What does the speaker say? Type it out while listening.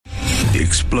the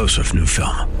explosive new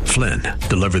film, Flynn,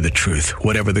 deliver the truth,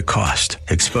 whatever the cost,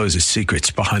 exposes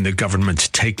secrets behind the government's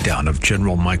takedown of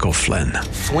General Michael Flynn.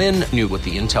 Flynn knew what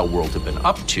the intel world had been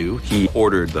up to. He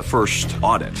ordered the first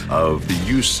audit of the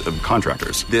use of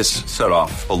contractors. This set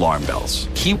off alarm bells.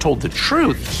 He told the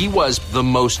truth. He was the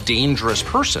most dangerous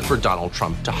person for Donald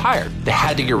Trump to hire. They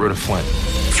had to get rid of Flynn.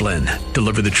 Flynn,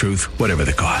 deliver the truth, whatever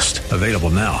the cost. Available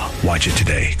now. Watch it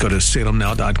today. Go to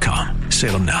salemnow.com.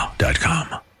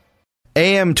 salemnow.com.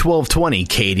 AM 1220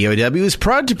 KDOW is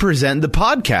proud to present the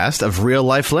podcast of Real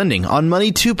Life Lending on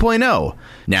Money 2.0.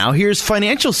 Now here's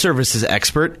financial services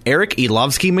expert Eric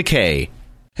Elovsky McKay.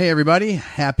 Hey everybody,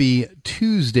 happy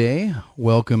Tuesday.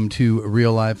 Welcome to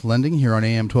Real Life Lending here on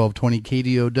AM 1220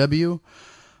 KDOW.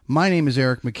 My name is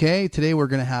Eric McKay. Today we're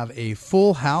going to have a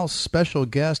full house special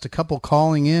guest, a couple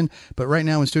calling in. But right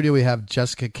now in studio we have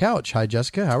Jessica Couch. Hi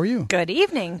Jessica, how are you? Good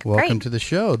evening. Welcome Great. to the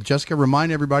show. Jessica,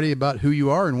 remind everybody about who you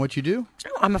are and what you do.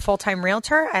 I'm a full-time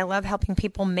realtor. I love helping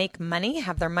people make money,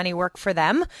 have their money work for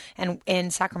them. And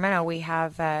in Sacramento we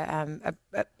have a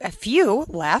few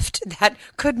left that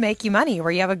could make you money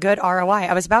where you have a good ROI.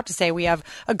 I was about to say we have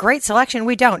a great selection.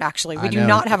 We don't actually. We do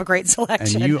not have a great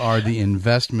selection. And you are the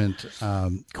investment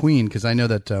queen, because I know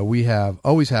that we have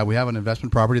an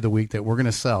investment property of the week that we're going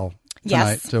to sell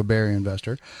tonight to a Barry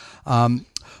investor.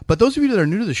 But those of you that are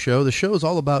new to the show is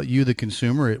all about you, the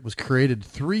consumer. It was created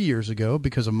 3 years ago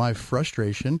because of my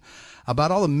frustration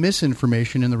about all the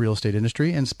misinformation in the real estate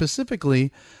industry and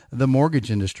specifically the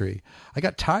mortgage industry. I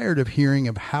got tired of hearing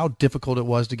of how difficult it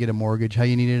was to get a mortgage, how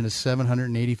you needed a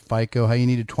 780 FICO, how you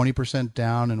needed 20%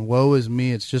 down, and woe is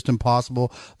me, it's just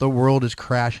impossible. The world is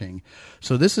crashing.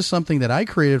 So this is something that I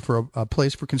created for a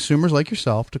place for consumers like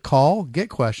yourself to call, get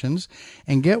questions,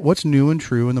 and get what's new and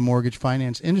true in the mortgage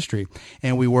finance industry.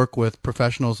 And we work with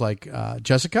professionals like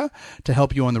Jessica to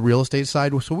help you on the real estate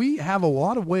side. So we have a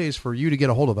lot of ways for you to get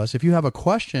a hold of us. If you have a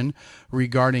question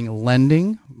regarding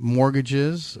lending,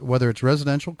 mortgages, whether it's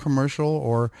residential,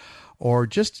 commercial, or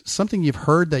just something you've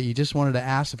heard that you just wanted to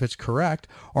ask if it's correct,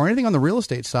 or anything on the real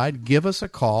estate side, give us a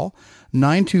call,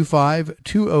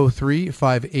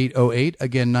 925-203-5808.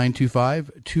 Again,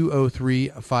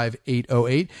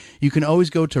 925-203-5808. You can always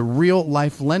go to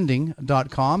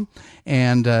reallifelending.com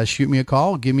and shoot me a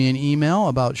call, give me an email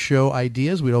about show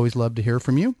ideas. We'd always love to hear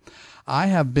from you. I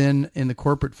have been in the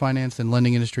corporate finance and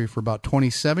lending industry for about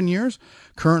 27 years,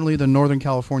 currently the Northern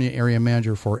California area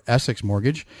manager for Essex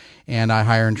Mortgage, and I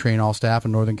hire and train all staff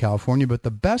in Northern California. But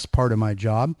the best part of my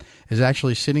job is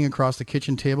actually sitting across the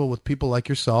kitchen table with people like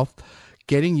yourself,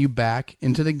 getting you back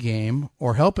into the game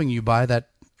or helping you buy that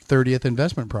 30th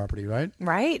investment property, right?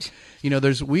 Right. You know,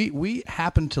 we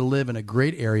happen to live in a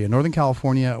great area. Northern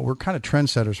California, we're kind of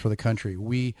trendsetters for the country.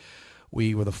 We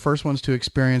were the first ones to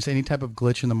experience any type of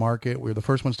glitch in the market. We were the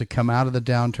first ones to come out of the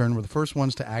downturn. We're the first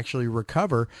ones to actually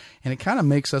recover. And it kind of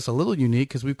makes us a little unique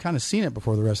because we've kind of seen it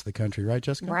before the rest of the country. Right,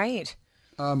 Jessica? Right.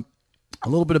 A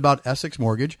little bit about Essex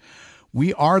Mortgage.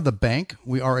 We are the bank.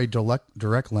 We are a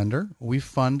direct lender. We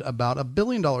fund about $1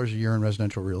 billion a year in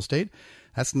residential real estate.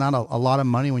 That's not a lot of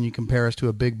money when you compare us to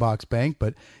a big box bank,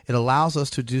 but it allows us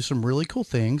to do some really cool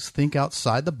things, think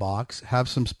outside the box, have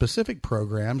some specific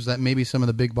programs that maybe some of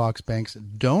the big box banks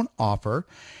don't offer.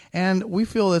 And we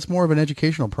feel it's more of an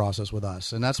educational process with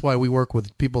us. And that's why we work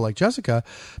with people like Jessica,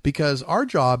 because our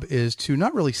job is to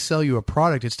not really sell you a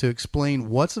product. It's to explain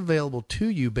what's available to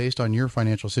you based on your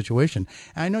financial situation.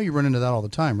 And I know you run into that all the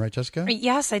time, right, Jessica?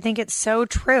 Yes, I think it's so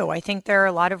true. I think there are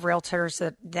a lot of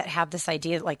realtors that have this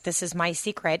idea, like, this is my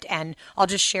secret and I'll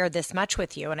just share this much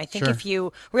with you. And I think if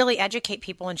you really educate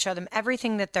people and show them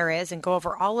everything that there is and go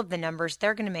over all of the numbers,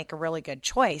 they're going to make a really good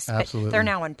choice. Absolutely. But they're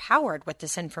now empowered with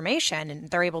this information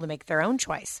and they're able to make their own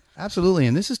choice. Absolutely.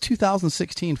 And this is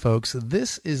 2016, folks.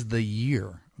 This is the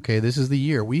year. Okay, this is the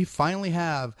year. We finally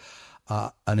have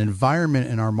an environment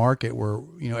in our market where,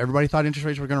 everybody thought interest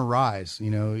rates were going to rise.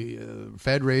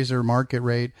 Fed raised their market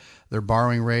rate, their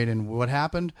borrowing rate. And what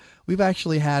happened? We've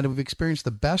experienced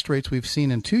the best rates we've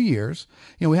seen in 2 years.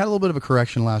 We had a little bit of a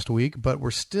correction last week, but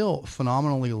we're still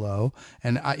phenomenally low.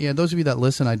 And those of you that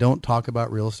listen, I don't talk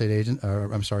about real estate agents. I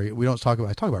talk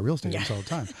about real estate agents all the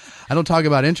time. I don't talk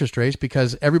about interest rates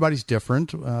because everybody's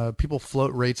different. People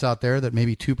float rates out there that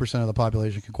maybe 2% of the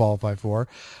population can qualify for.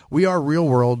 We are real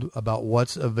world about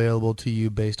what's available to you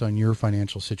based on your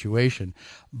financial situation,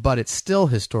 but it's still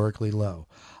historically low.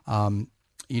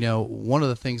 One of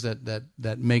the things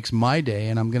that makes my day,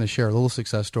 and I'm going to share a little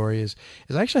success story, is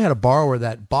I actually had a borrower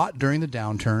that bought during the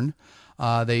downturn.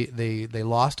 They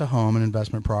lost a home, an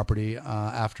investment property,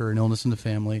 after an illness in the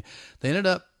family. They ended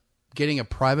up getting a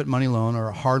private money loan or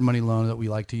a hard money loan that we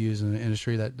like to use in the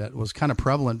industry that was kind of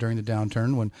prevalent during the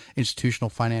downturn when institutional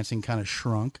financing kind of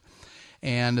shrunk.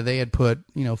 And they had put,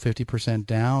 50%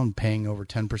 down, paying over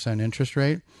 10% interest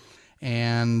rate.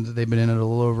 And they've been in it a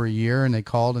little over a year, and they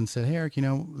called and said, hey, Eric,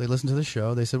 they listened to the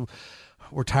show. They said,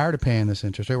 we're tired of paying this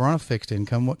interest rate. We're on a fixed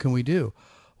income. What can we do?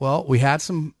 Well, we had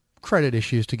some credit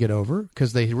issues to get over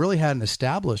because they really hadn't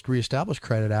reestablished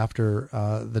credit after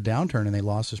the downturn, and they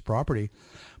lost this property.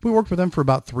 We worked with them for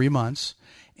about 3 months,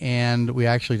 and we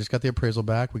actually just got the appraisal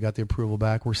back. We got the approval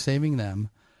back. We're saving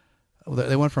them.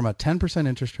 They went from a 10%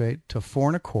 interest rate to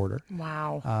 4.25%.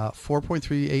 Wow.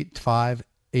 4.385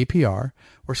 APR.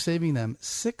 We're saving them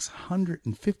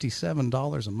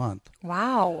 $657 a month.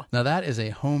 Wow. Now that is a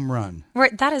home run.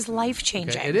 Right, that is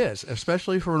life-changing. Okay, it is,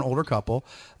 especially for an older couple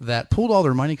that pulled all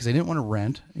their money because they didn't want to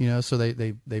rent. So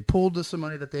they pulled some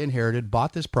money that they inherited,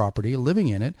 bought this property, living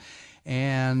in it,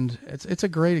 and it's a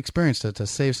great experience to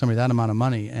save somebody that amount of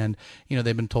money. And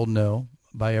they've been told no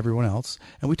by everyone else.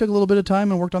 And we took a little bit of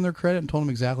time and worked on their credit and told them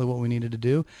exactly what we needed to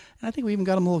do. And I think we even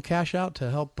got them a little cash out to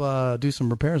help do some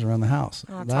repairs around the house.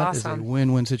 Oh, that awesome. is a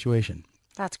win-win situation.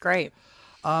 That's great.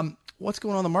 What's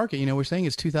going on in the market? We're saying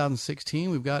it's 2016.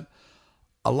 We've got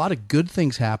a lot of good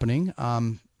things happening.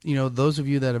 Those of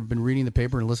you that have been reading the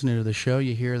paper and listening to the show,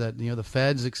 you hear that, the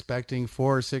Fed's expecting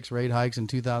 4 or 6 rate hikes in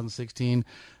 2016.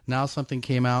 Now something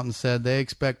came out and said they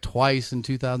expect twice in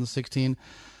 2016.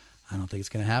 I don't think it's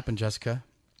going to happen, Jessica.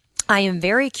 I am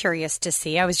very curious to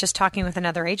see. I was just talking with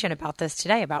another agent about this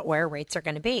today, about where rates are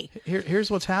going to be. Here's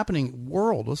what's happening.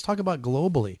 Let's talk about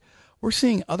globally. We're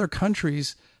seeing other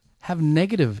countries have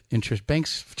negative interest,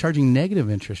 banks charging negative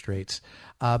interest rates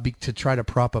to try to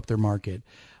prop up their market.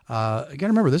 You got to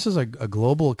remember, this is a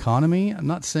global economy. I'm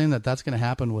not saying that that's going to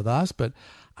happen with us, but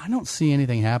I don't see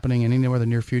anything happening in anywhere in the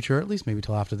near future, at least maybe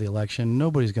till after the election.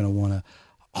 Nobody's going to want to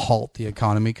halt the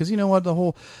economy because the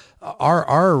whole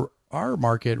our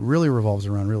market really revolves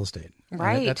around real estate.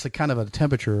 Right. That's the kind of a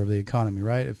temperature of the economy,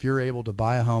 right? If you're able to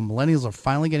buy a home, millennials are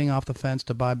finally getting off the fence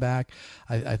to buy back.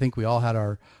 I think we all had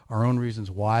our own reasons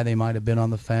why they might have been on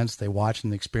the fence. They watched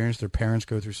and experienced their parents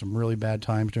go through some really bad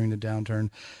times during the downturn.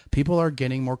 People are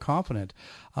getting more confident.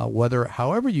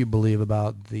 However you believe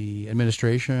about the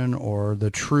administration or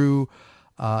the true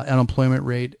unemployment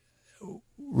rate,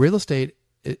 real estate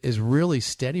is really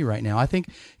steady right now. I think,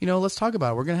 let's talk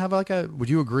about it. We're going to have would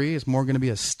you agree it's more going to be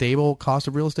a stable cost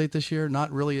of real estate this year?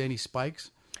 Not really any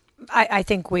spikes? I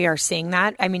think we are seeing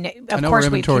that. I mean, of course, course,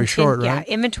 inventory is short, right? Yeah,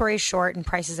 inventory is short and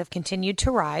prices have continued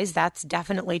to rise. That's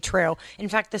definitely true. In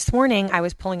fact, this morning I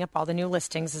was pulling up all the new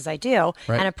listings as I do,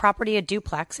 right. And a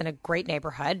duplex in a great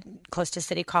neighborhood close to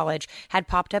City College had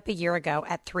popped up a year ago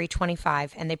at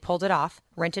 $325, and they pulled it off,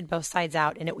 rented both sides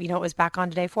out, and it was back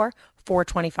on today for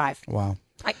 $425. Wow.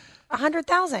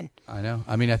 $100,000. I know.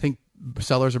 I mean, I think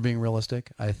sellers are being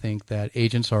realistic. I think that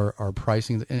agents are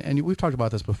pricing, and we've talked about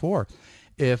this before.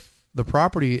 If the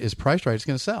property is priced right, it's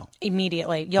going to sell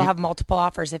immediately. You'll have multiple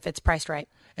offers if it's priced right.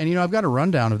 And, I've got a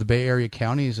rundown of the Bay Area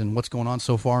counties and what's going on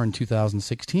so far in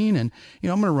 2016. And, I'm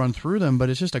going to run through them, but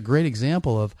it's just a great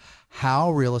example of how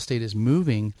real estate is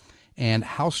moving and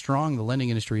how strong the lending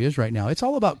industry is right now. It's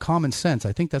all about common sense.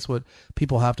 I think that's what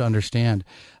people have to understand.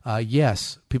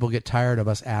 Yes, people get tired of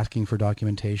us asking for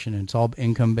documentation, and it's all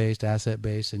income-based,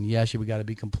 asset-based, and yes, we got to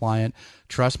be compliant.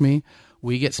 Trust me,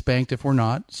 we get spanked if we're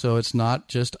not, so it's not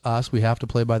just us. We have to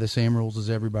play by the same rules as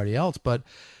everybody else. But,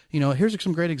 here's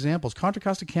some great examples. Contra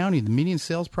Costa County, the median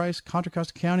sales price, Contra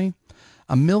Costa County,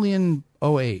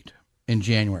 $1,008,000 in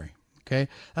January. Okay,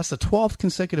 that's the 12th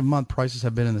consecutive month prices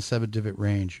have been in the 7-digit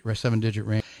range.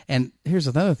 And here's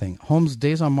another thing: homes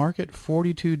days on market,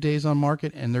 42 days on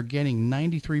market, and they're getting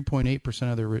 93.8%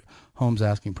 of their homes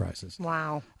asking prices.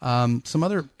 Wow. Some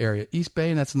other area, East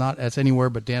Bay, and that's anywhere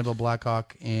but Danville,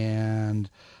 Blackhawk, and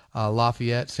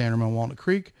Lafayette, San Ramon, Walnut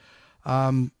Creek.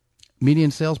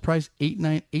 Median sales price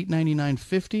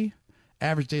 $899.50.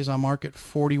 Average days on market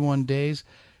 41 days,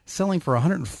 selling for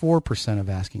 104% of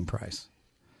asking price.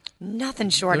 Nothing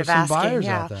short There's of asking. some buyers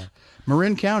yeah. out there.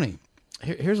 Marin County.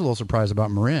 Here's a little surprise about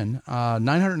Marin.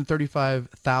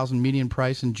 $935,000 median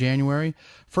price in January.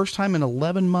 First time in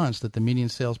 11 months that the median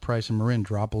sales price in Marin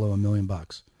dropped below $1 million.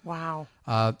 Wow.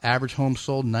 Average home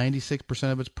sold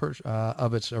 96%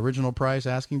 of its original price,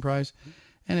 asking price,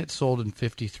 and it sold in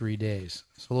 53 days.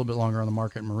 So a little bit longer on the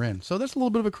market in Marin. So that's a little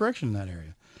bit of a correction in that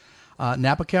area.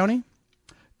 Napa County.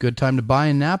 Good time to buy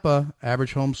in Napa.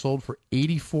 Average home sold for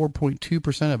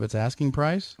 84.2% of its asking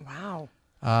price. Wow.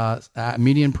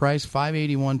 Median price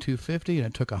 $581,250, and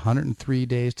it took 103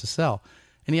 days to sell.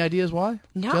 Any ideas why?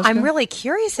 No, Jessica? I'm really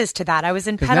curious as to that. I was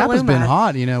in Petaluma. Napa's been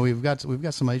hot. We've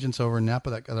got some agents over in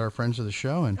Napa that are friends of the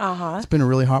show, and it's been a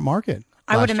really hot market.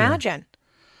 I would imagine.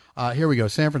 Here we go.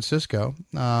 San Francisco,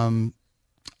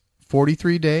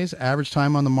 43 days average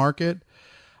time on the market.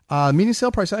 Median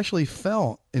sale price actually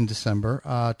fell in December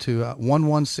to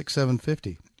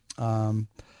 $116,750.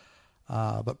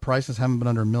 But prices haven't been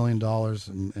under $1 million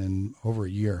in over a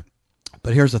year.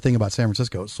 But here's the thing about San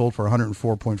Francisco. It sold for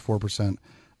 104.4%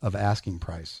 of asking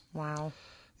price. Wow.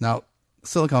 Now,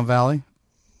 Silicon Valley,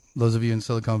 those of you in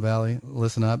Silicon Valley,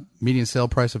 listen up. Median sale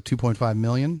price of $2.5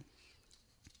 million.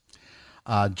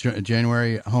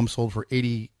 January, home sold for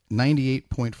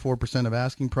 98.4% of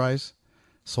asking price.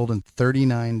 Sold in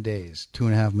 39 days,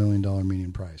 $2.5 million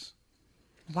median price.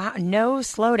 Wow, no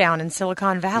slowdown in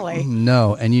Silicon Valley.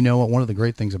 No, and you know what? One of the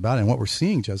great things about it, and what we're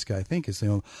seeing, Jessica, I think, is a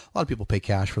lot of people pay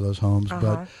cash for those homes,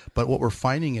 but what we're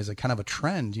finding is a kind of a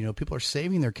trend. People are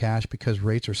saving their cash because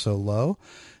rates are so low.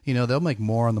 They'll make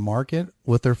more on the market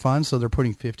with their funds, so they're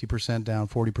putting 50% down,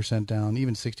 40% down,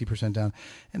 even 60% down,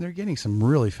 and they're getting some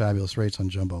really fabulous rates on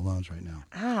jumbo loans right now.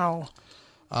 Ow.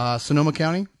 Sonoma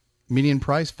County, median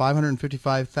price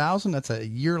 $555,000. That's a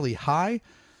yearly high.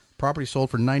 Property sold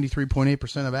for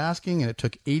 93.8% of asking, and it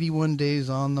took 81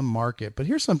 days on the market. But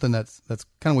here's something that's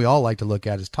kind of we all like to look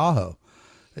at is Tahoe.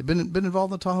 Have been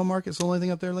involved in the Tahoe market? Sold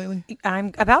anything up there lately?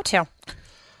 I'm about to.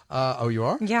 Oh, you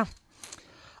are? Yeah.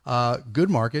 Good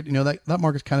market. That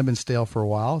market's kind of been stale for a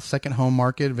while. Second home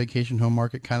market, vacation home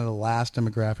market, kind of the last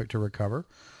demographic to recover.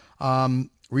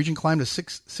 Region climbed to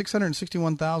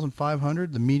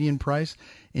 $661,500, the median price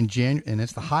in January, and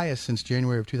it's the highest since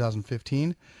January of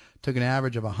 2015. Took an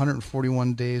average of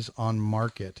 141 days on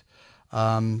market,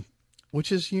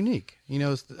 which is unique.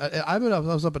 I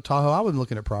was up at Tahoe. I was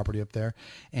looking at property up there,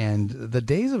 and the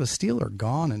days of a steal are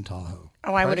gone in Tahoe.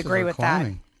 Oh, I would agree with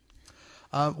that.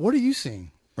 What are you seeing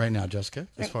right now, Jessica,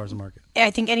 as far as the market? I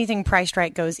think anything priced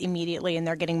right goes immediately, and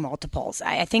they're getting multiples.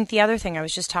 I think the other thing I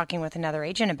was just talking with another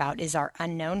agent about is our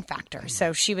unknown factor.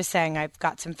 So she was saying, I've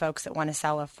got some folks that want to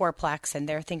sell a fourplex, and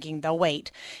they're thinking they'll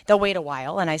wait a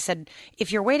while. And I said,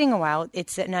 if you're waiting a while,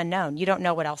 it's an unknown. You don't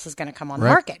know what else is going to come on the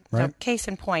market. Right. So case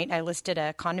in point, I listed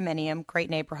a condominium, great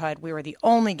neighborhood. We were the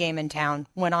only game in town,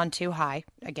 went on too high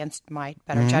against my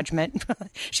better judgment.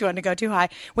 She wanted to go too high.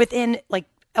 Within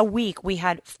a week, we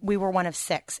were one of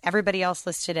 6. Everybody else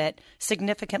listed it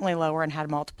significantly lower and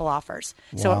had multiple offers.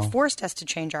 Wow. So it forced us to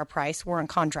change our price. We're in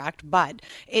contract, but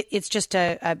it's just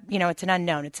it's an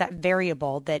unknown. It's that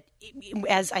variable that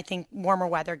as I think warmer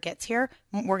weather gets here,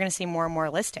 we're going to see more and more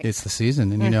listings. It's the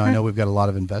season. And, I know we've got a lot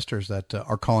of investors that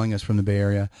are calling us from the Bay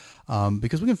Area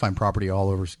because we can find property all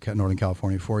over Northern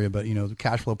California for you. But, the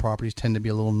cash flow properties tend to be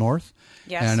a little north.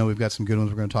 Yes. And I know we've got some good ones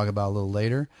we're going to talk about a little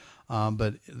later.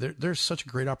 But there's such a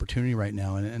great opportunity right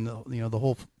now, and the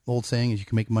whole old saying is you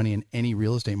can make money in any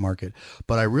real estate market.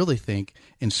 But I really think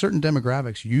in certain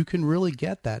demographics you can really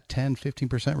get that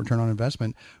 10-15% return on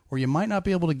investment, where you might not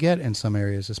be able to get in some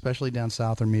areas, especially down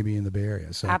south or maybe in the Bay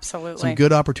Area. So absolutely, some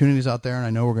good opportunities out there, and I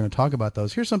know we're going to talk about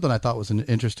those. Here's something I thought was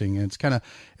interesting, and it's kind of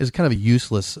a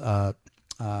useless. A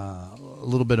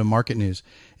little bit of market news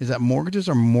is that mortgages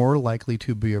are more likely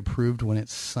to be approved when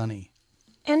it's sunny.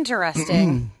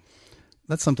 Interesting.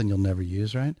 That's something you'll never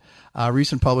use, right? A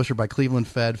recent publisher by Cleveland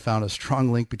Fed found a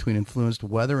strong link between influenced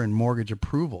weather and mortgage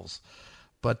approvals.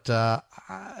 But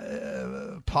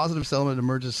positive sentiment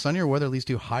emerges. Sunnier weather leads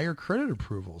to higher credit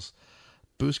approvals.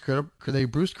 They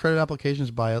boost credit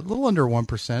applications by a little under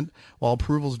 1%, while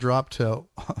approvals drop by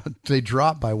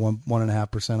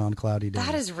 1.5% on cloudy days.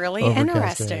 That is really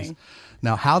interesting. Days.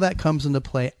 Now, how that comes into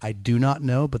play, I do not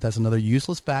know, but that's another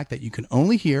useless fact that you can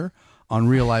only hear on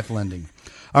Real Life Lending.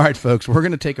 All right, folks, we're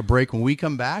going to take a break. When we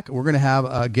come back, we're going to have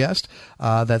a guest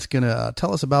that's going to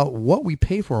tell us about what we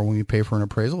pay for when we pay for an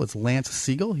appraisal. It's Lance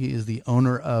Siegel. He is the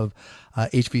owner of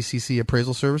HVCC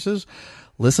Appraisal Services.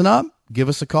 Listen up. Give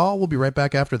us a call. We'll be right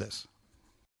back after this.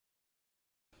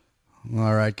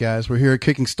 All right, guys, we're here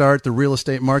kicking start the real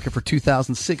estate market for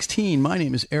 2016. My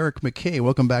name is Eric McKay.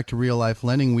 Welcome back to Real Life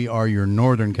Lending. We are your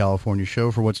Northern California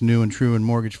show for what's new and true in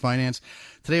mortgage finance.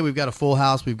 Today we've got a full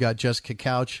house. We've got Jessica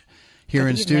Couch here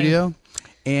in studio,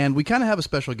 and we kind of have a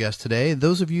special guest today.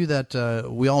 Those of you that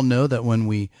we all know that when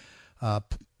we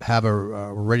have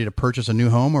we're ready to purchase a new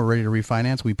home or ready to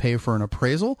refinance, we pay for an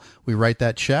appraisal. We write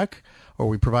that check, or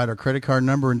we provide our credit card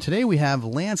number. And today we have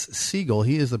Lance Siegel.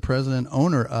 He is the president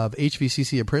owner of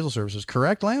HVCC Appraisal Services.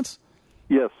 Correct, Lance?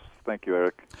 Yes. Thank you,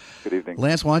 Eric. Good evening.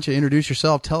 Lance, why don't you introduce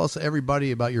yourself? Tell us,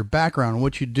 everybody, about your background and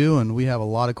what you do, and we have a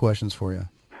lot of questions for you.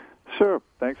 Sure.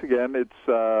 Thanks again.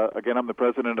 Again, I'm the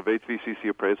president of HVCC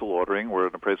Appraisal Ordering. We're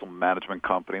an appraisal management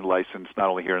company licensed not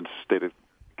only here in the state of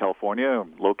California,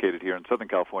 located here in Southern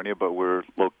California, but we're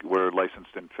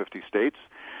licensed in 50 states.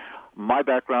 My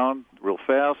background, real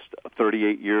fast,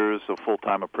 38 years of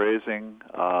full-time appraising,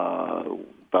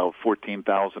 about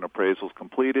 14,000 appraisals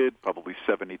completed, probably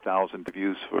 70,000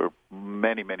 reviews for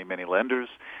many, many, many lenders,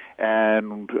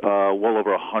 and well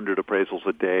over 100 appraisals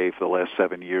a day for the last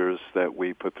 7 years that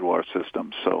we put through our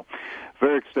system. So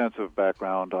very extensive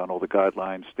background on all the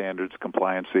guidelines, standards,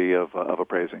 compliancy of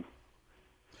appraising.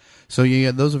 So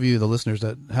those of you, the listeners,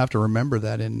 that have to remember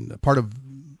that in part of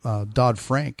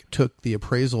Dodd-Frank took the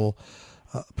appraisal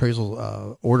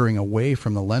ordering away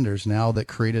from the lenders. Now that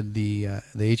created the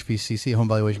HVCC, Home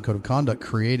Valuation Code of Conduct,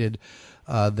 created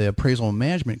the appraisal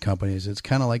management companies. It's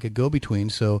kind of like a go-between.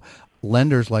 So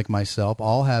lenders like myself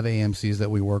all have AMCs that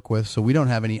we work with, so we don't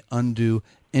have any undue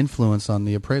influence on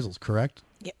the appraisals. Correct?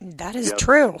 Yeah, that is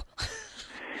true.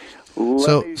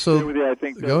 So I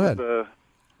think go ahead.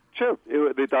 Sure.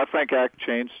 The Dodd-Frank Act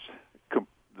changed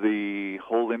the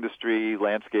whole industry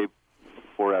landscape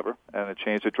forever, and it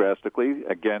changed it drastically.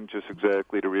 Again, just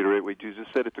exactly to reiterate what you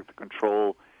just said, it took the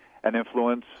control and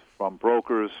influence from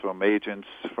brokers, from agents,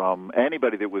 from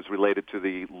anybody that was related to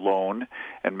the loan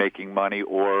and making money,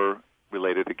 or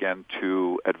related, again,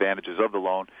 to advantages of the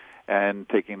loan, and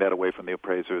taking that away from the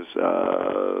appraiser's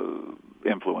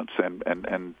influence.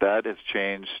 And that has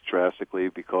changed drastically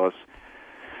because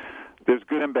there's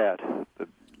good and bad.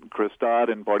 Chris Dodd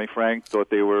and Barney Frank thought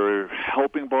they were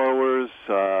helping borrowers.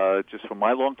 Just from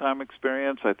my long-time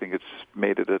experience, I think it's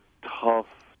made it a tough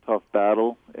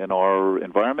battle in our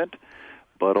environment,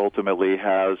 but ultimately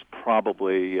has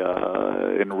probably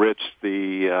enriched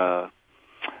maybe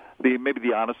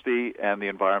the honesty and the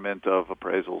environment of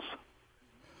appraisals.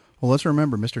 Well, let's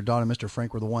remember, Mr. Dodd and Mr.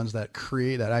 Frank were the ones that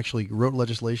actually wrote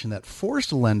legislation that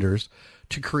forced lenders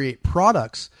to create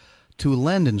products to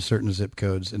lend in certain zip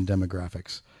codes and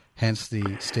demographics, hence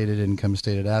the stated income,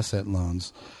 stated asset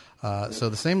loans. So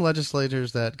the same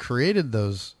legislators that created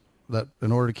those, that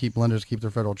in order to keep lenders keep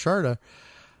their federal charter,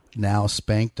 now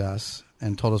spanked us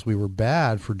and told us we were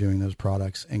bad for doing those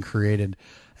products, and created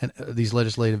these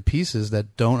legislative pieces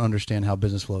that don't understand how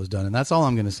business flow is done. And that's all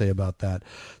I'm going to say about that.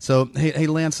 So, hey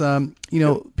Lance,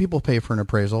 people pay for an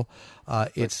appraisal.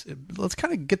 Let's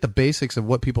kind of get the basics of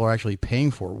what people are actually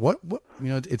paying for.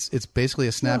 It's basically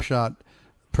a snapshot.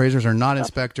 Appraisers are not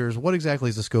inspectors. What exactly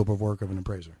is the scope of work of an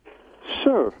appraiser?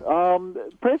 Sure.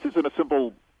 Appraisers, in a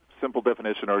simple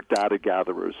definition, are data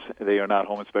gatherers. They are not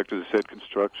home inspectors, as I said,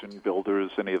 construction, builders,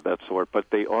 any of that sort,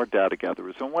 but they are data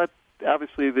gatherers. And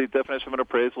obviously, the definition of an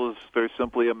appraisal is very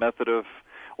simply a method of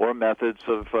methods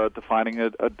of defining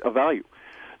a value.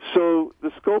 So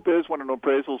the scope is, when an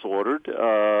appraisal is ordered,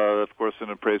 of course, an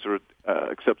appraiser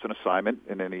accepts an assignment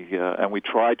in any, and we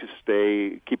try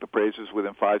to keep appraisers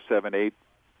within 5, 7, 8,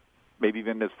 maybe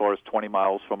even as far as 20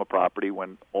 miles from a property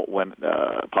when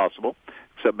possible,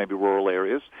 except maybe rural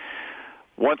areas.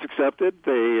 Once accepted,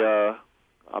 they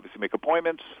obviously make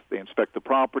appointments. They inspect the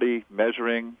property,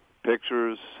 measuring,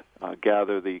 pictures,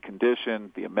 gather the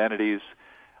condition, the amenities.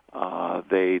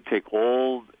 They take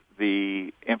all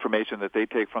the information that they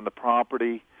take from the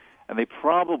property, and they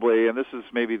probably, and this is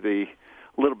maybe the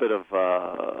little bit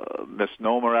of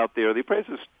misnomer out there, the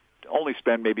appraisers only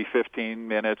spend maybe 15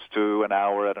 minutes to an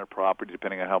hour at a property,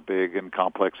 depending on how big and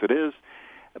complex it is,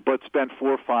 but spend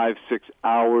 4, 5, 6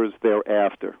 hours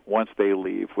thereafter once they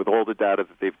leave with all the data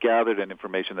that they've gathered and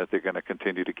information that they're going to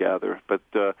continue to gather. But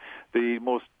the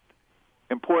most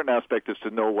important aspect is to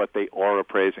know what they are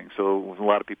appraising. So a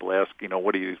lot of people ask,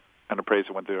 what do you, an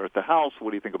appraiser, when they're at the house,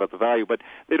 what do you think about the value? But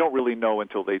they don't really know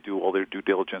until they do all their due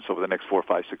diligence over the next 4,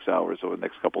 5, 6 hours over the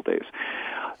next couple of days.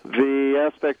 The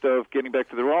aspect of getting back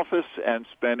to their office and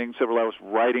spending several hours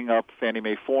writing up Fannie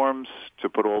Mae forms to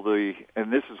put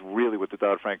and this is really what the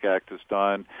Dodd-Frank Act has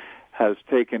done, has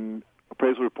taken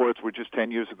appraisal reports were just 10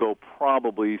 years ago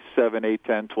probably 7, 8,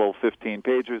 10, 12, 15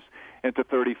 pages into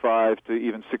 35 to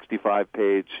even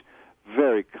 65-page,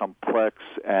 very complex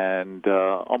and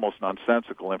almost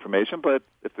nonsensical information. But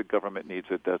if the government needs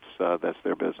it, that's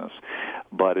their business.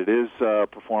 But it is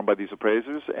performed by these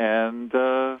appraisers, and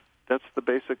that's the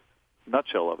basic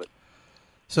nutshell of it.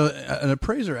 So an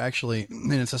appraiser actually,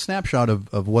 and it's a snapshot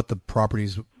of what the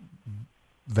property's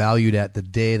valued at the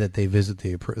day that they visit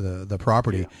the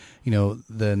property. Yeah.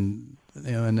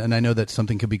 And I know that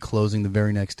something could be closing the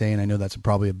very next day, and I know that's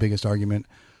probably a biggest argument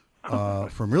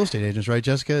from real estate agents, right,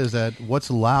 Jessica? Is that what's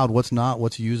allowed, what's not,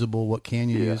 what's usable, what can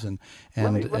you use, and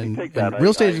let me take that. And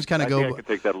real estate agents kind of go. I can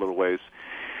take that a little ways.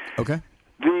 Okay.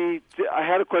 The I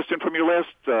had a question from your last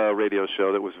radio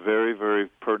show that was very, very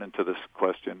pertinent to this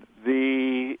question.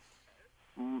 The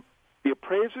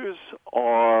appraisers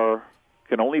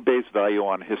can only base value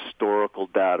on historical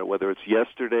data, whether it's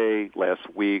yesterday, last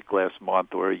week, last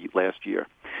month, or last year.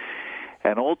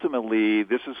 And ultimately,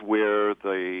 this is where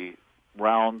the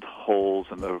round holes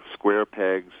and the square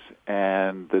pegs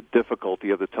and the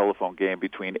difficulty of the telephone game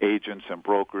between agents and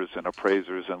brokers and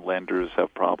appraisers and lenders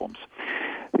have problems.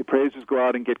 The appraisers go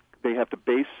out and they have to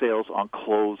base sales on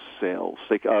closed sales,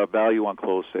 value on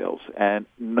closed sales, and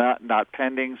not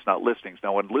pendings, not listings.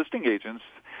 Now, when listing agents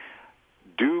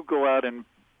do go out and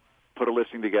put a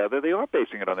listing together, they are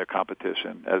basing it on their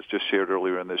competition, as just shared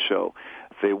earlier in this show.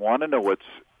 They want to know what's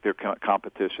their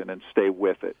competition and stay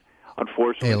with it.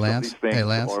 Unfortunately, some of these things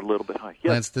are a little bit high.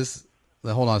 Yes. Lance,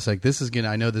 hold on a sec. This is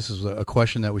I know this is a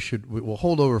question that we'll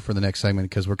hold over for the next segment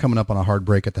because we're coming up on a hard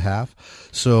break at the half.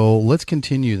 So let's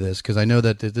continue this because I know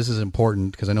that this is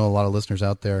important because I know a lot of listeners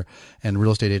out there and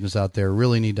real estate agents out there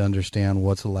really need to understand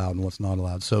what's allowed and what's not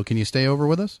allowed. So can you stay over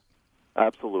with us?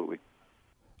 Absolutely.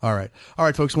 All right,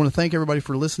 folks. I want to thank everybody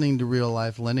for listening to Real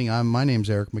Life Lending. My name's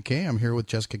Eric McKay. I'm here with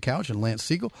Jessica Couch and Lance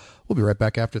Siegel. We'll be right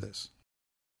back after this.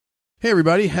 Hey,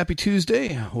 everybody. Happy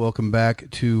Tuesday. Welcome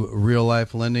back to Real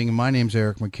Life Lending. My name's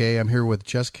Eric McKay. I'm here with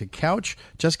Jessica Couch.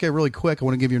 Jessica, really quick, I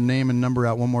want to give your name and number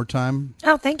out one more time.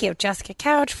 Oh, thank you. Jessica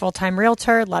Couch, full-time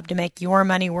realtor. Love to make your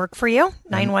money work for you.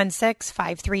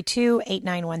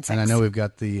 916-532-8916. And I know we've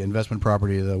got the investment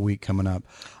property of the week coming up.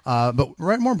 But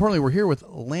more importantly, we're here with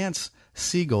Lance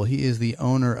Siegel. He is the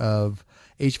owner of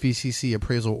HVCC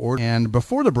Appraisal Order. And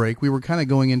before the break, we were kind of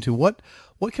going into what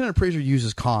can an appraiser use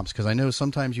as comps? Because I know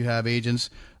sometimes you have agents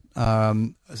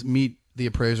meet the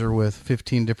appraiser with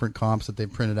 15 different comps that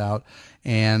they've printed out,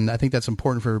 and I think that's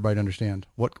important for everybody to understand.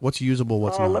 What's usable,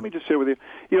 what's not. Let me just share with you.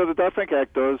 The Dodd-Frank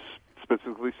Act does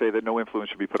specifically say that no influence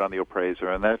should be put on the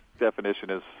appraiser, and that definition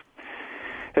is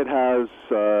it has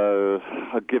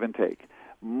a give and take.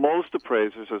 Most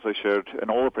appraisers, as I shared, and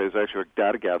all appraisers actually are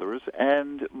data gatherers,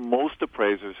 and most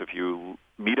appraisers, if you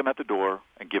meet them at the door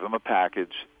and give them a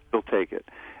package, they'll take it.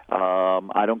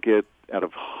 I don't get out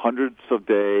of hundreds a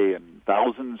day and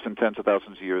thousands and tens of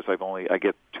thousands of years. I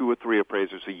get 2 or 3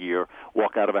 appraisers a year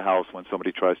walk out of a house when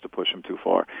somebody tries to push them too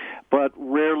far. But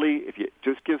rarely, if you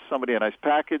just give somebody a nice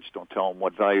package, don't tell them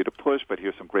what value to push, but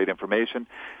here's some great information,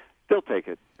 they'll take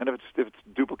it. And if it's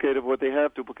duplicate of what they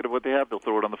have, they'll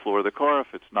throw it on the floor of the car.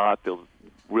 If it's not, they'll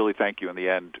really thank you in the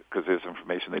end because there's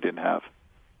information they didn't have.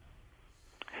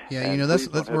 Yeah, that's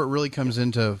where it really comes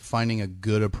into finding a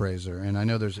good appraiser. And I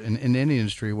know there's in any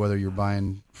industry, whether you're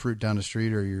buying fruit down the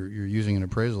street or you're using an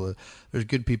appraisal, there's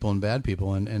good people and bad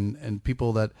people, and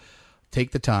people that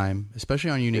take the time,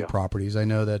 especially on unique properties. I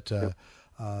know that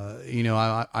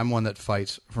I'm one that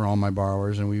fights for all my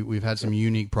borrowers, and we've had some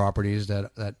unique properties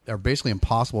that are basically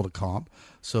impossible to comp.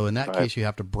 So in that case, you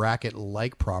have to bracket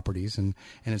like properties, and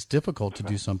it's difficult to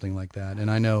do something like that. And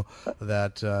I know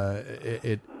that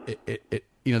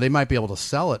they might be able to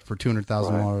sell it for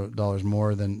 $200,000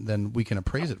 more than we can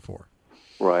appraise it for.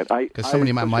 Right. Because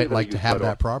somebody might like to have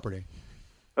that property.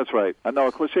 That's right. I know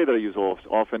a cliche that I use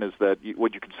often is that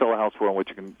what you can sell a house for and what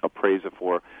you can appraise it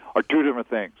for are two different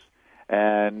things.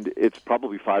 And it's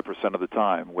probably 5% of the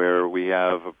time where we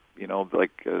have,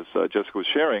 like as Jessica was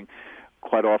sharing,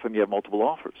 quite often you have multiple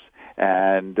offers.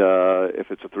 And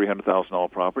if it's a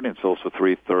 $300,000 property and sells for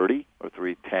 $330,000 or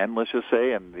 $310,000, let's just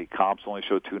say, and the comps only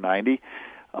show $290,000,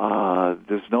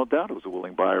 there's no doubt it was a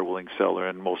willing buyer, willing seller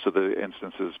in most of the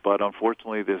instances. But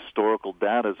unfortunately, the historical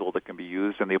data is all that can be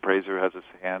used, and the appraiser has his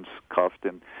hands cuffed,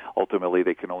 and ultimately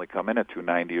they can only come in at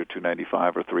 $290,000 or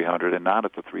 $295,000 or $300,000 and not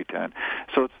at the $310,000.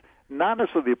 So it's not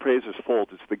necessarily the appraiser's fault.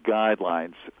 It's the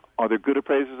guidelines. Are there good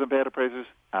appraisers and bad appraisers?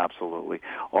 Absolutely.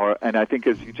 And I think,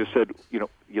 as you just said, you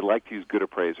like to use good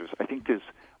appraisers. I think there's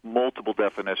multiple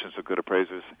definitions of good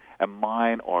appraisers, and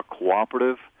mine are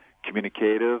cooperative,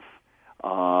 communicative,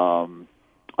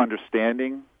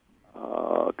 understanding,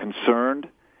 concerned,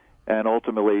 and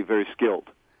ultimately very skilled.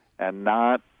 And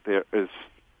there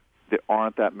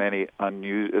aren't that many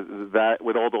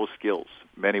with all those skills.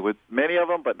 Many of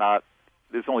them, but not.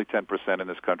 There's only 10% in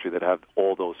this country that have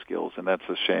all those skills, and that's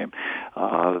a shame.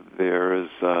 There's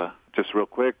just real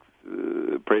quick,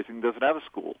 appraising doesn't have a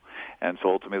school, and so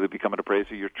ultimately, to become an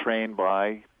appraiser, you're trained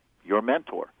by your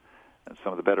mentor, and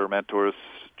some of the better mentors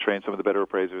train some of the better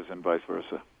appraisers, and vice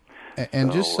versa.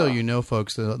 And just so you know,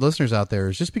 folks, the listeners out there,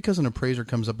 is just because an appraiser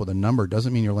comes up with a number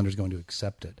doesn't mean your lender's going to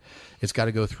accept it. It's got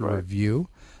to go through a review.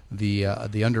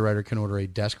 The underwriter can order a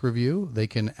desk review. They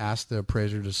can ask the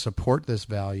appraiser to support this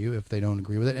value if they don't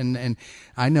agree with it. And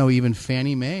I know even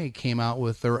Fannie Mae came out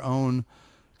with their own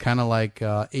kind of like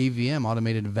AVM,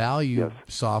 automated value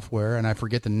software, and I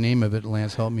forget the name of it.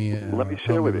 Lance, help me. Let me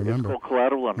share with you. It's called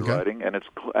collateral underwriting, and it's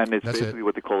basically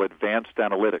what they call advanced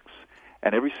analytics.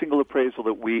 And every single appraisal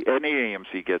that any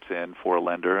AMC gets in for a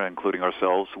lender, including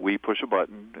ourselves, we push a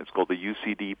button. It's called the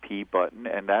UCDP button,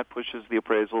 and that pushes the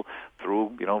appraisal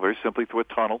through, very simply through a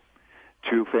tunnel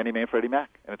to Fannie Mae and Freddie Mac.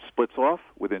 And it splits off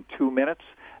within 2 minutes.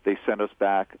 They send us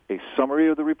back a summary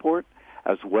of the report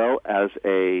as well as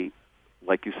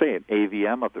like you say, an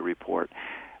AVM of the report.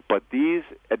 But these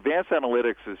advanced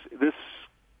analytics this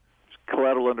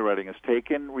collateral underwriting has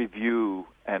taken review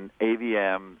and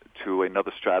AVM to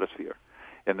another stratosphere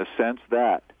in the sense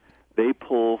that they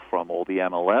pull from all the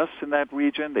MLS in that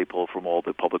region. They pull from all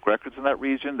the public records in that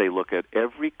region. They look at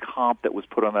every comp that was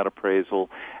put on that appraisal,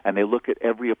 and they look at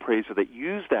every appraiser that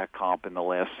used that comp in the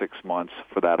last 6 months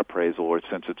for that appraisal or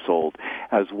since it sold,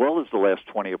 as well as the last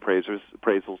 20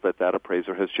 appraisals that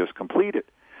appraiser has just completed.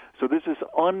 So this is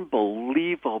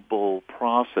unbelievable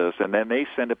process, and then they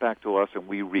send it back to us, and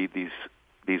we read these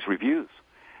reviews.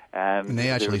 And they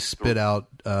actually spit out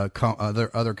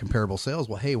other comparable sales.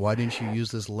 Well, hey, why didn't you use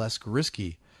this less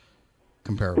risky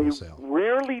comparable sale? They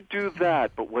rarely do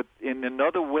that, but in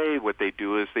another way what they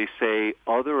do is they say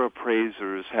other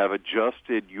appraisers have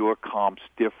adjusted your comps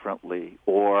differently,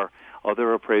 or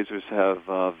other appraisers have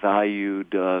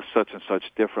valued such and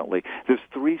such differently. There's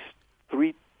three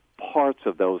parts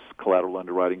of those collateral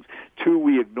underwritings. Two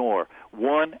we ignore.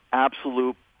 One,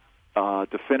 absolute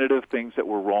definitive things that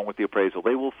were wrong with the appraisal.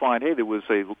 They will find, hey, there was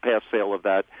a past sale of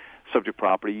that subject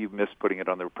property. You missed putting it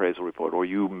on the appraisal report, or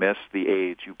you missed the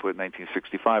age. You put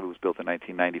 1965. It was built in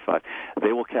 1995.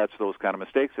 They will catch those kind of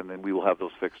mistakes, and then we will have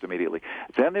those fixed immediately.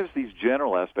 Then there's these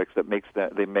general aspects that make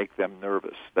them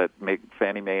nervous, that make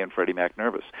Fannie Mae and Freddie Mac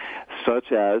nervous,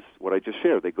 such as what I just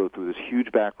shared. They go through this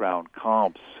huge background,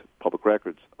 comps, public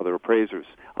records, other appraisers,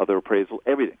 other appraisal,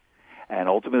 everything. And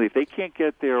ultimately, if they can't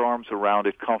get their arms around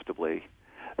it comfortably,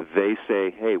 they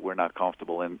say, hey, we're not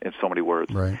comfortable in so many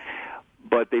words. Right.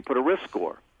 But they put a risk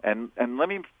score. And let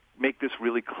me make this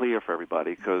really clear for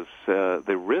everybody, because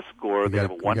the risk score, they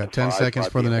have a 1 to 5. We got 10 seconds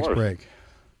for the next break.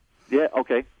 Yeah,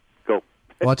 okay, go.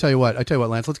 Well, I'll tell you what,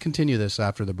 Lance, let's continue this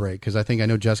after the break, because I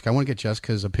know Jessica, I want to get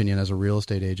Jessica's opinion as a real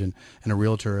estate agent and a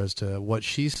realtor as to what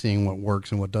she's seeing, what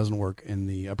works and what doesn't work in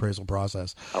the appraisal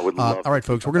process. I would love all right,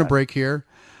 folks, we're going to break here.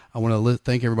 I want to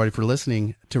thank everybody for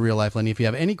listening to Real Life Lending. If you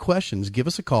have any questions, give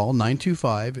us a call,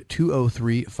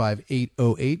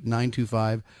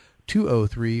 925-203-5808,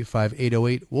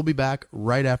 925-203-5808. We'll be back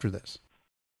right after this.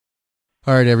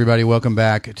 All right, everybody, welcome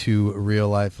back to Real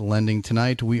Life Lending.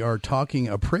 Tonight we are talking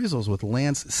appraisals with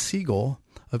Lance Siegel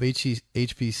of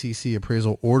HVCC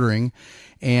Appraisal Ordering.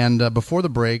 And before the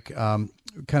break, kind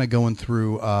of going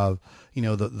through all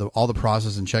the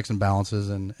process and checks and balances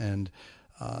and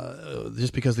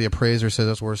just because the appraiser says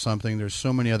it's worth something, there's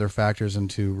so many other factors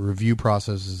into review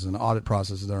processes and audit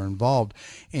processes that are involved.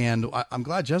 And I'm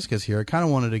glad Jessica's here. I kind of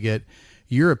wanted to get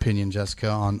your opinion, Jessica,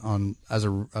 on as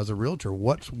a realtor,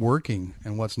 what's working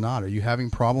and what's not. Are you having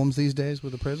problems these days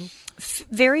with appraisals?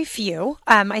 Very few.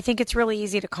 I think it's really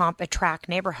easy to comp a track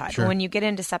neighborhood. Sure. When you get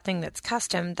into something that's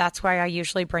custom, that's why I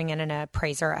usually bring in an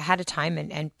appraiser ahead of time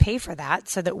and pay for that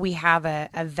so that we have a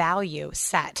value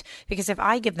set. Because if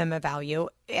I give them a value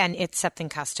and it's something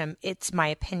custom, it's my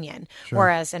opinion. Sure.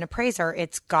 Whereas an appraiser,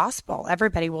 it's gospel.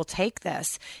 Everybody will take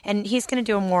this. And he's going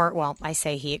to do a more, well, I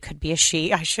say he, it could be a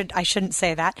she. I shouldn't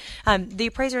say that. The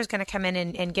appraiser is going to come in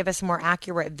and give us a more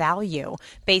accurate value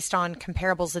based on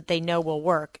comparables that they know will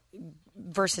work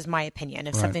versus my opinion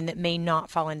of something that may not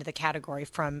fall into the category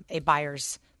from a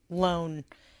buyer's loan,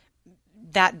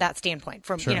 that standpoint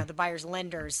from, Sure. The buyer's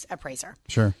lender's appraiser.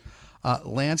 Sure.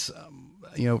 Lance,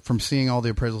 from seeing all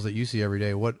the appraisals that you see every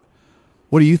day, what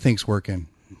do you think's working?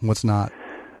 What's not?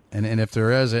 And if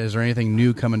there is there anything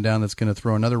new coming down that's going to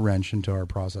throw another wrench into our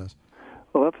process?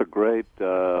 Well, that's a great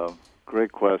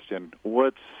question.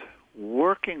 What's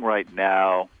working right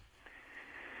now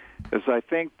is, I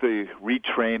think, the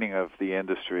retraining of the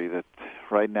industry. That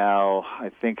right now, I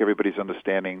think everybody's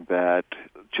understanding that,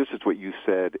 just as what you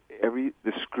said,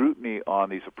 the scrutiny on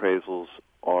these appraisals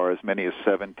are as many as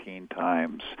 17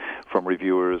 times from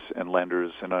reviewers and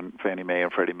lenders and on Fannie Mae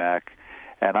and Freddie Mac.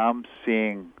 And I'm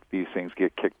seeing these things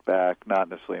get kicked back, not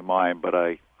necessarily mine, but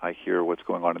I hear what's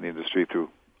going on in the industry through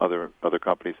other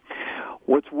companies.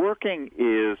 What's working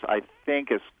is, I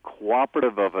think, as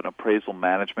cooperative of an appraisal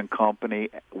management company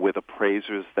with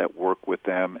appraisers that work with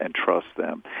them and trust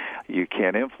them. You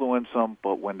can't influence them,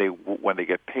 but when they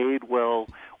get paid well,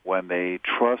 when they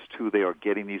trust who they are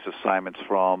getting these assignments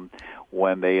from,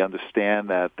 when they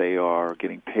understand that they are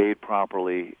getting paid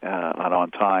properly and on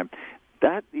time,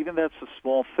 that's a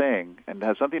small thing and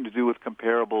has nothing to do with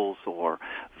comparables or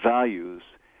values.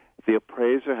 The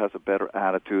appraiser has a better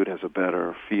attitude, has a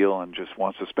better feel, and just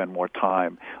wants to spend more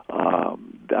time.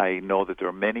 I know that there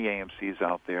are many AMCs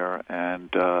out there and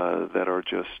that are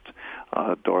just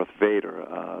Darth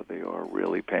Vader. They are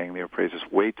really paying their appraisers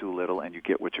way too little, and you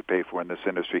get what you pay for in this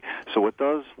industry. So what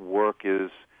does work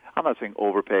is, I'm not saying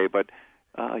overpay, but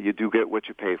you do get what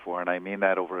you pay for, and I mean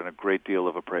that over a great deal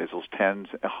of appraisals,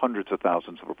 hundreds of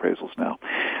thousands of appraisals now.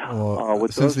 Well,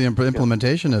 since the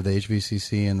implementation of the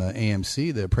HVCC and the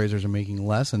AMC, the appraisers are making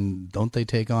less, and don't they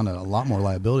take on a lot more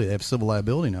liability? They have civil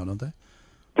liability now, don't they?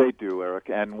 They do, Eric.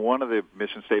 And one of the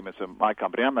mission statements of my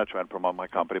company, I'm not trying to promote my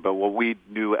company, but what we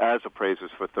knew as appraisers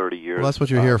for 30 years. Well, that's what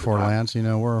you're here for, Lance. You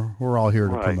know, we're all here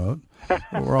to promote.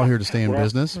 We're all here to stay in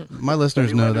business. My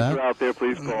listeners know that. If you're out there,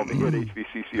 please call me at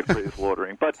HVCC Appraisal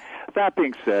Ordering. But that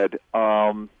being said,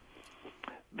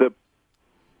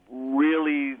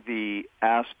 the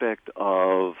aspect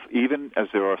of, even as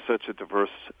there are such a diverse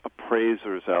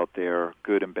appraisers out there,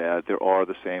 good and bad, there are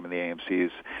the same in the AMCs,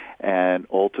 and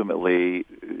ultimately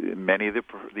many of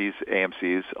these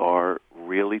AMCs are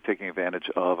really taking advantage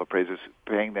of appraisers,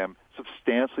 paying them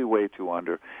substantially way too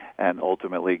under, and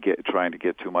ultimately trying to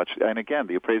get too much. And again,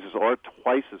 the appraisers are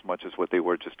twice as much as what they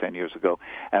were just 10 years ago,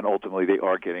 and ultimately they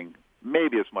are getting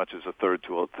maybe as much as a third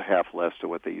to a half less to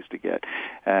what they used to get.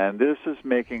 And this is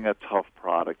making a tough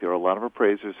product. There are a lot of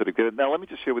appraisers that are good. Now, let me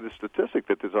just share with you a statistic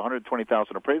that there's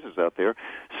 120,000 appraisers out there.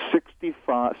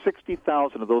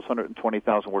 60,000 of those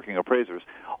 120,000 working appraisers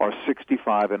are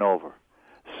 65 and over.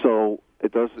 So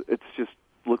it's just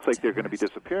looks like they're going to be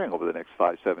disappearing over the next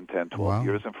 5, 7, 10, 12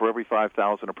 years. And for every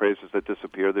 5,000 appraisers that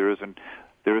disappear, there isn't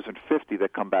 50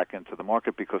 that come back into the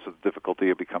market because of the difficulty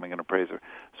of becoming an appraiser.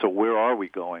 So where are we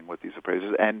going with these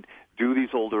appraisers? And do these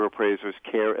older appraisers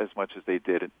care as much as they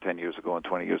did 10 years ago and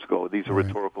 20 years ago? These are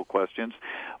rhetorical questions.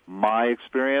 My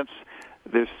experience,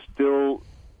 there's still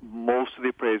most of the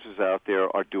appraisers out there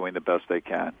are doing the best they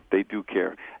can. They do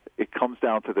care. It comes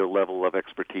down to their level of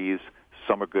expertise.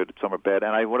 Some are good, some are bad.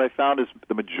 And what I found is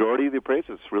the majority of the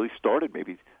appraisers really started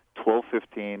maybe 12,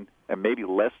 15, and maybe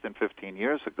less than 15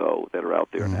 years ago that are out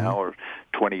there now, or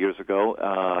 20 years ago,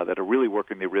 that are really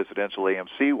working the residential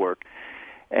AMC work.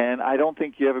 And I don't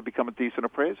think you ever become a decent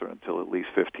appraiser until at least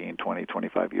 15, 20,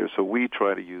 25 years. So we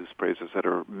try to use appraisers that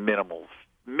are minimal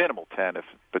 10,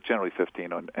 but generally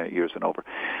 15 years and over.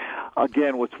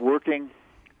 Again, what's working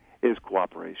is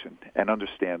cooperation and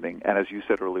understanding, and as you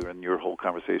said earlier in your whole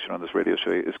conversation on this radio show,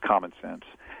 is common sense.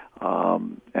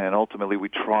 And ultimately, we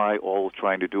trying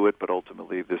to do it, but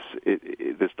ultimately, this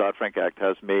Dodd-Frank Act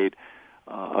has made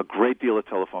a great deal of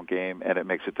telephone game, and it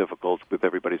makes it difficult with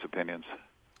everybody's opinions.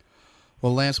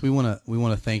 Well, Lance, we want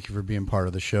to thank you for being part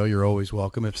of the show. You're always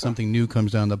welcome. If something new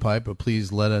comes down the pipe,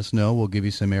 please let us know. We'll give you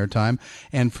some airtime.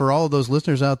 And for all of those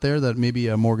listeners out there that may be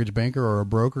a mortgage banker or a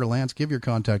broker, Lance, give your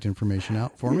contact information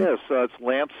out for me. Yes, it's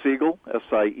Lance Siegel,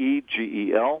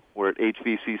 Siegel. We're at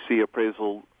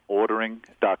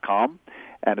HVCCappraisalordering.com,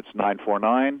 and it's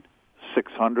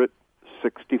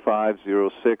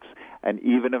 949-600-6506. And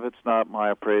even if it's not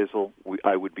my appraisal,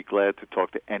 I would be glad to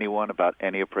talk to anyone about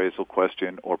any appraisal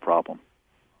question or problem.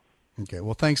 Okay.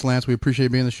 Well, thanks, Lance. We appreciate you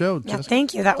being on the show. Yeah,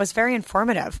 thank you. That was very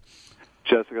informative.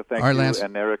 Jessica, thank you. Lance.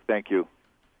 And Eric, thank you.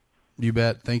 You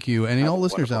bet. Thank you. And all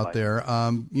listeners out there,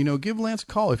 give Lance a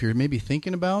call if you're maybe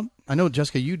thinking about. I know,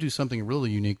 Jessica, you do something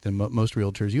really unique than most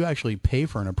realtors. You actually pay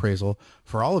for an appraisal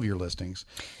for all of your listings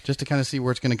just to kind of see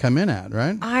where it's going to come in at,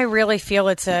 right? I really feel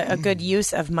it's a good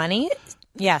use of money.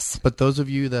 Yes. But those of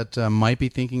you that might be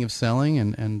thinking of selling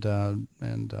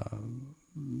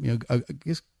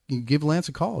just give Lance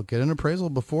a call. Get an appraisal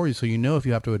before you, so you know if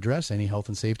you have to address any health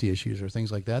and safety issues or things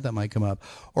like that might come up.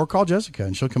 Or call Jessica,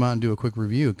 and she'll come out and do a quick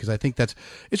review, because I think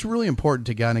it's really important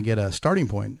to kind of get a starting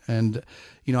point. And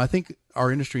I think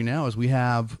our industry now is we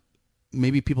have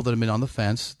maybe people that have been on the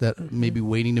fence that may be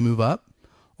waiting to move up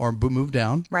or move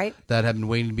down, right? That have been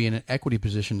waiting to be in an equity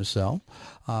position to sell,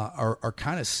 are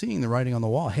kind of seeing the writing on the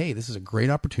wall. Hey, this is a great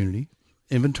opportunity.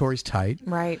 Inventory's tight,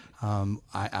 right?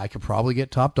 I could probably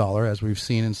get top dollar, as we've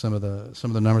seen in some of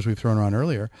the numbers we've thrown around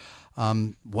earlier.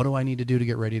 What do I need to do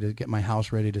to get my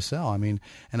house ready to sell? I mean,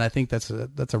 and I think that's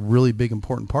a really big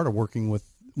important part of working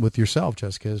with yourself,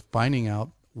 Jessica, is finding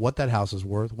out what that house is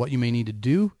worth, what you may need to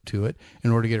do to it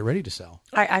in order to get it ready to sell.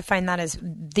 I find that is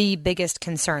the biggest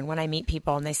concern when I meet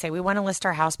people and they say, we want to list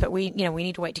our house, but we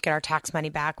need to wait to get our tax money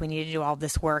back. We need to do all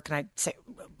this work. And I say,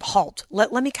 halt.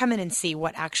 Let me come in and see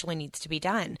what actually needs to be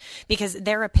done, because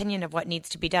their opinion of what needs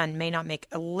to be done may not make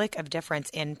a lick of difference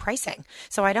in pricing.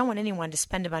 So I don't want anyone to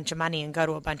spend a bunch of money and go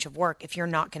to a bunch of work if you're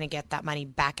not going to get that money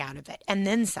back out of it, and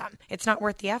then some. It's not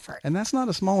worth the effort. And that's not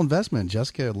a small investment.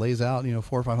 Jessica lays out, $400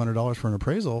 or $500 for an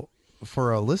appraisal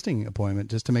for a listing appointment,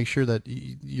 just to make sure that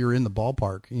you're in the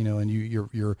ballpark, and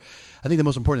you're. I think the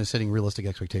most important is setting realistic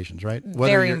expectations, right?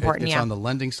 Whether Very important. It's on the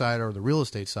lending side or the real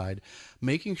estate side,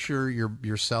 making sure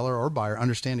your seller or buyer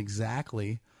understand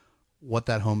exactly what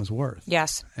that home is worth.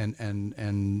 Yes.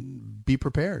 And be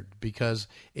prepared, because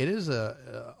it is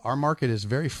our market is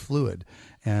very fluid,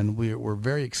 and we're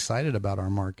very excited about our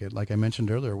market. Like I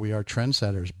mentioned earlier, we are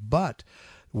trendsetters, but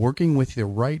working with the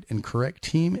right and correct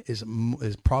team is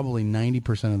probably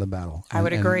 90% of the battle. I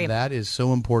would agree. And that is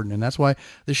so important. And that's why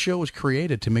this show was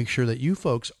created, to make sure that you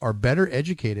folks are better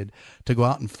educated to go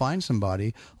out and find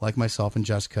somebody like myself and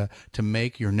Jessica to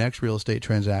make your next real estate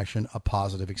transaction a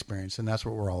positive experience. And that's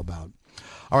what we're all about.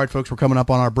 All right, folks, we're coming up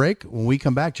on our break. When we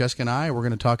come back, Jessica and I, we're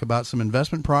going to talk about some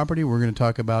investment property. We're going to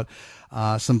talk about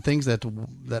some things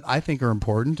that I think are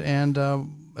important. And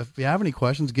if you have any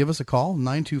questions, give us a call,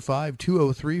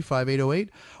 925-203-5808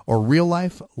 or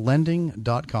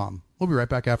reallifelending.com. We'll be right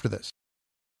back after this.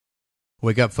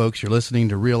 Wake up, folks. You're listening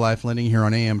to Real Life Lending here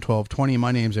on AM 1220.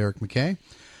 My name's Eric McKay.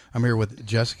 I'm here with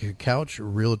Jessica Couch,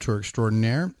 realtor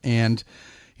extraordinaire. And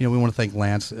we want to thank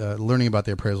Lance. Learning about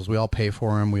the appraisals, we all pay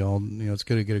for them. We all, it's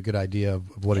good to get a good idea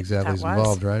of what exactly is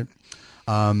involved, right?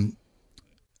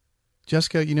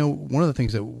 Jessica, one of the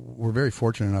things that we're very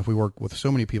fortunate enough, we work with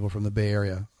so many people from the Bay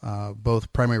Area,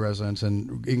 both primary residents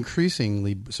and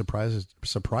increasingly,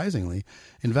 surprisingly,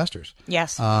 investors.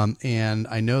 Yes. And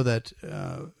I know that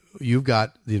you've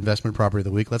got the investment property of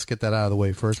the week. Let's get that out of the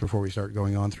way first before we start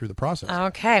going on through the process.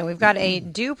 Okay. We've got a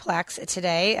duplex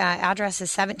today. Address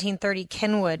is 1730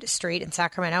 Kenwood Street in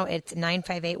Sacramento. It's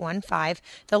 95815.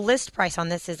 The list price on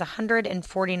this is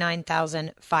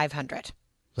 $149,500.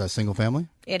 Is that a single family?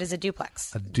 It is a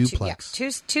duplex. A duplex.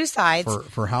 Two sides.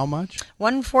 For how much?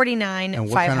 $149,500. And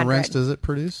what kind of rents does it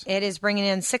produce? It is bringing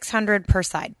in $600 per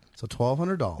side. So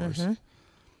 $1,200.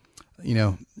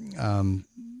 Mm-hmm.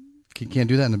 You can't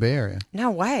do that in the Bay Area. No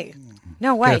way.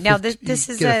 No way. Now this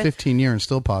is get a 15-year and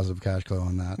still positive cash flow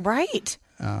on that. Right.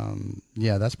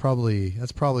 That's probably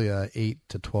a 8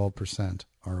 to 12%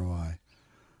 ROI.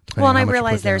 Well, and I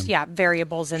realize there's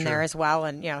variables in there as well,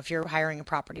 and if you're hiring a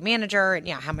property manager, and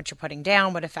how much you're putting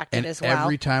down would affect it as well.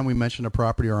 Every time we mention a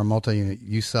property or a multi-unit,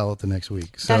 you sell it the next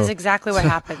week. So, that is exactly what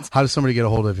happens. How does somebody get a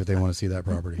hold of it if they want to see that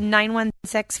property?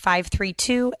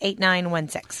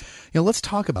 916-532-8916. Let's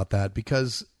talk about that,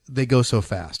 because they go so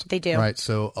fast. They do. Right.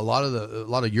 So a lot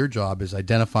of your job is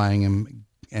identifying them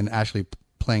and actually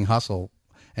playing hustle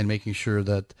and making sure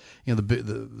that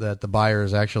that the buyer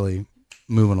is actually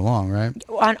moving along, right?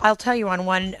 I'll tell you, on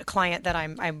one client that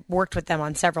I worked with them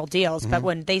on several deals, but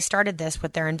when they started this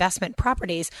with their investment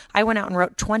properties, I went out and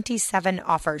wrote 27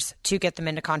 offers to get them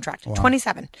into contract. Wow.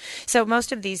 27. So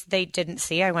most of these they didn't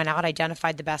see. I went out,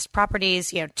 identified the best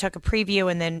properties, took a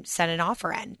preview, and then sent an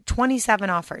offer in. 27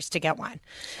 offers to get one.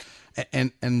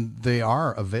 And they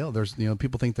are available. There's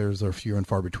people think they're few and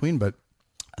far between, but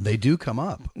they do come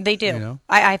up. They do.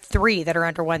 I have 3 that are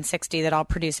under 160 that I'll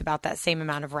produce about that same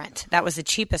amount of rent. That was the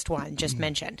cheapest one just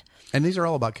mentioned. And these are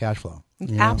all about cash flow.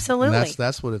 Absolutely. And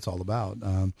that's what it's all about.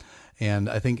 And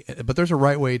I think, but there's a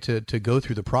right way to go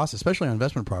through the process, especially on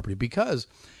investment property, because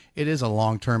it is a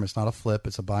long term. It's not a flip.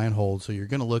 It's a buy and hold. So you're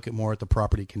going to look at more at the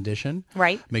property condition.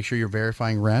 Right. Make sure you're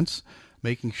verifying rents,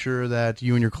 making sure that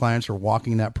you and your clients are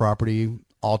walking that property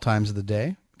all times of the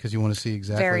day, because you want to see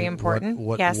exactly very important.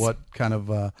 what kind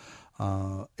of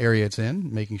area it's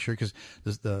in, making sure, because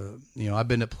I've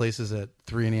been at places at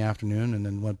 3 p.m. and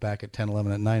then went back at 10,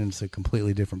 11 at night, and it's a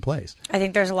completely different place. I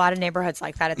think there's a lot of neighborhoods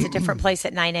like that. It's a different place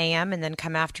at 9 a.m. and then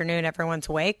come afternoon, everyone's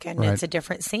awake, and It's a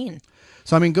different scene.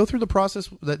 So, go through the process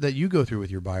that you go through with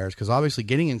your buyers, because obviously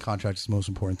getting in contract is the most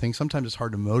important thing. Sometimes it's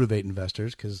hard to motivate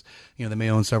investors because, they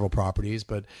may own several properties,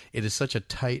 but it is such a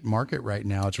tight market right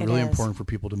now. It's really important for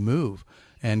people to move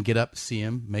and get up, see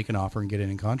him, make an offer, and get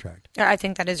in contract. I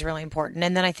think that is really important.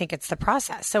 And then I think it's the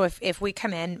process. So if we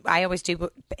come in, I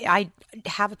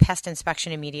have a pest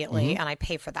inspection immediately, and I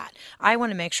pay for that. I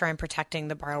want to make sure I'm protecting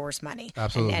the borrower's money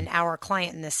and our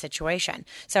client in this situation.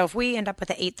 So if we end up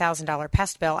with an $8,000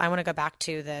 pest bill, I want to go back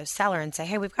to the seller and say,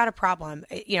 hey, we've got a problem.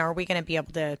 Are we going to be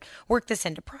able to work this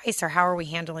into price, or how are we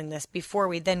handling this before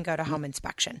we then go to home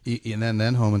inspection? And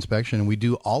then home inspection. And we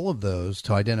do all of those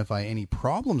to identify any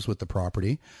problems with the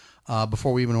property.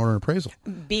 before we even order an appraisal.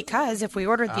 Because if we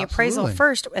ordered the appraisal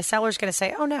first, a seller's going to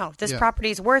say, "Oh no, this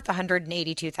property is worth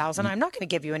 $182,000. I'm not going to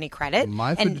give you any credit,"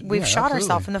 and we've shot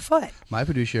ourselves in the foot. My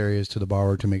fiduciary is to the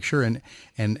borrower to make sure, and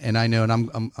I know, and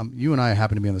I'm you and I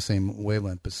happen to be on the same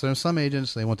wavelength. But some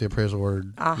agents, they want the appraisal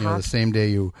ordered the same day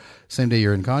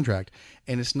you're in contract,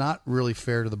 and it's not really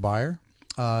fair to the buyer.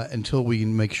 Until we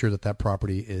make sure that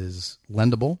property is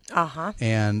lendable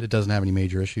and it doesn't have any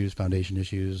major issues, foundation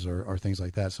issues, or things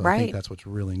like that. So I think that's what's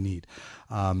really neat.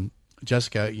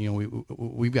 Jessica,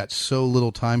 we've got so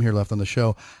little time here left on the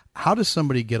show. How does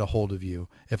somebody get a hold of you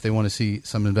if they want to see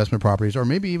some investment properties, or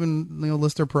maybe even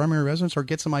list their primary residence, or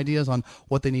get some ideas on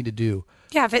what they need to do?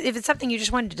 Yeah, if it's something you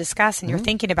just wanted to discuss and you're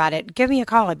thinking about it, give me a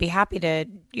call. I'd be happy to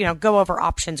go over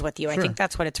options with you. Sure. I think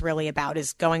that's what it's really about,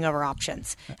 is going over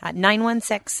options.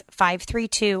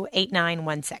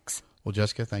 916-532-8916. Well,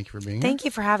 Jessica, thank you for being here. Thank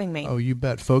you for having me. Oh, you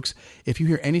bet. Folks, if you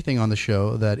hear anything on the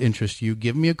show that interests you,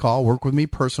 give me a call. Work with me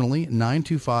personally.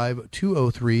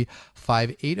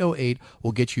 925-203-5808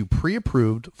 will get you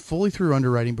pre-approved, fully through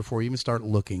underwriting before you even start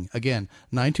looking. Again,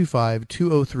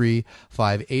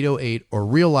 925-203-5808 or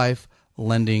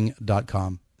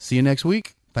reallifelending.com. See you next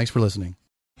week. Thanks for listening.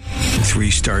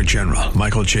 3-star General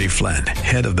Michael J. Flynn,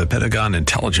 head of the Pentagon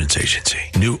Intelligence Agency,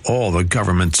 knew all the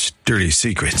government's dirty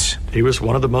secrets. He was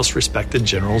one of the most respected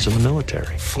generals in the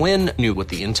military. Flynn knew what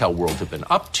the intel world had been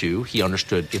up to. He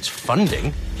understood its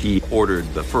funding. He ordered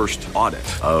the first audit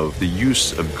of the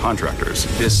use of contractors.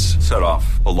 This set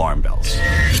off alarm bells.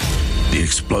 The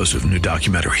explosive new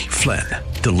documentary, Flynn,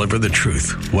 Deliver the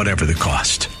Truth, Whatever the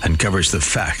Cost, uncovers the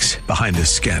facts behind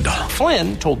this scandal.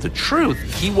 Flynn told the truth.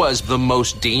 He was the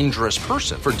most dangerous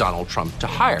person for Donald Trump to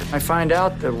hire. I find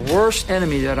out the worst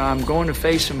enemy that I'm going to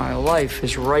face in my life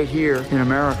is right here in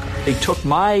America. They took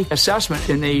my assessment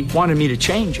and they wanted me to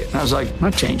change it. And I was like, I'm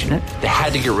not changing it. They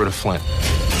had to get rid of Flynn.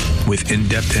 With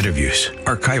in-depth interviews,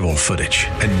 archival footage,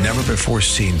 and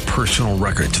never-before-seen personal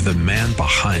records of the man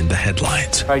behind the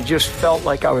headlines. I just felt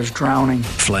like I was drowning.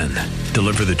 Flynn,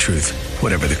 Deliver the Truth,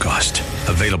 Whatever the Cost.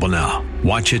 Available now.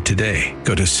 Watch it today.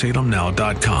 Go to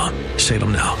salemnow.com.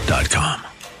 salemnow.com.